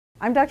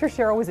I'm Dr.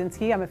 Cheryl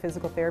Wazinski. I'm a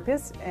physical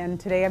therapist, and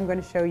today I'm going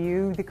to show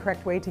you the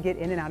correct way to get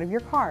in and out of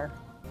your car.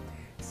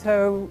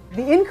 So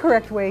the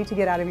incorrect way to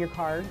get out of your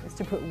car is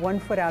to put one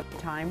foot at a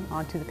time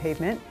onto the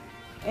pavement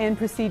and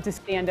proceed to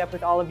stand up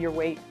with all of your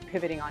weight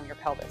pivoting on your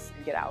pelvis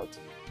and get out.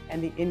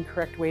 And the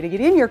incorrect way to get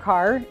in your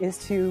car is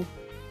to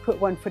put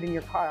one foot in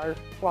your car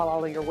while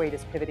all of your weight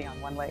is pivoting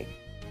on one leg.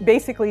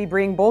 Basically,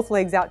 bring both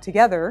legs out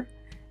together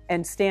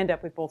and stand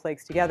up with both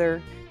legs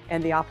together.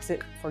 And the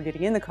opposite for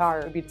getting in the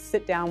car would be to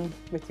sit down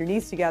with your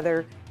knees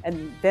together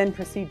and then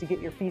proceed to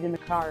get your feet in the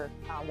car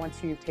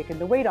once you've taken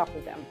the weight off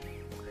of them.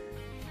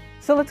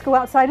 So let's go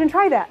outside and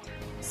try that.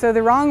 So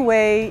the wrong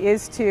way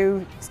is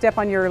to step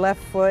on your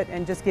left foot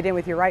and just get in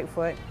with your right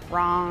foot.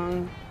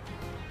 Wrong.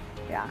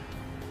 Yeah.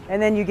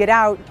 And then you get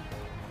out,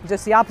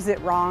 just the opposite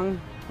wrong,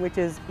 which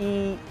is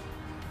E.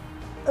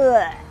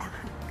 Ugh.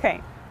 Okay,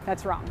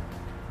 that's wrong.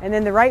 And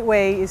then the right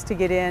way is to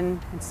get in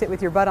and sit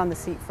with your butt on the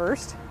seat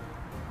first.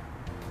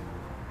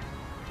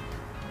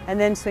 And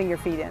then swing your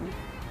feet in.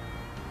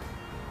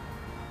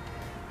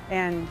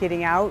 And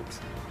getting out,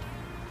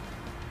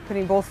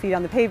 putting both feet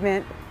on the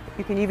pavement.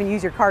 You can even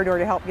use your car door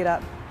to help get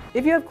up.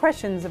 If you have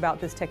questions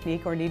about this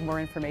technique or need more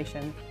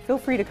information, feel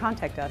free to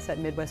contact us at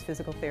Midwest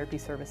Physical Therapy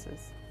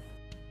Services.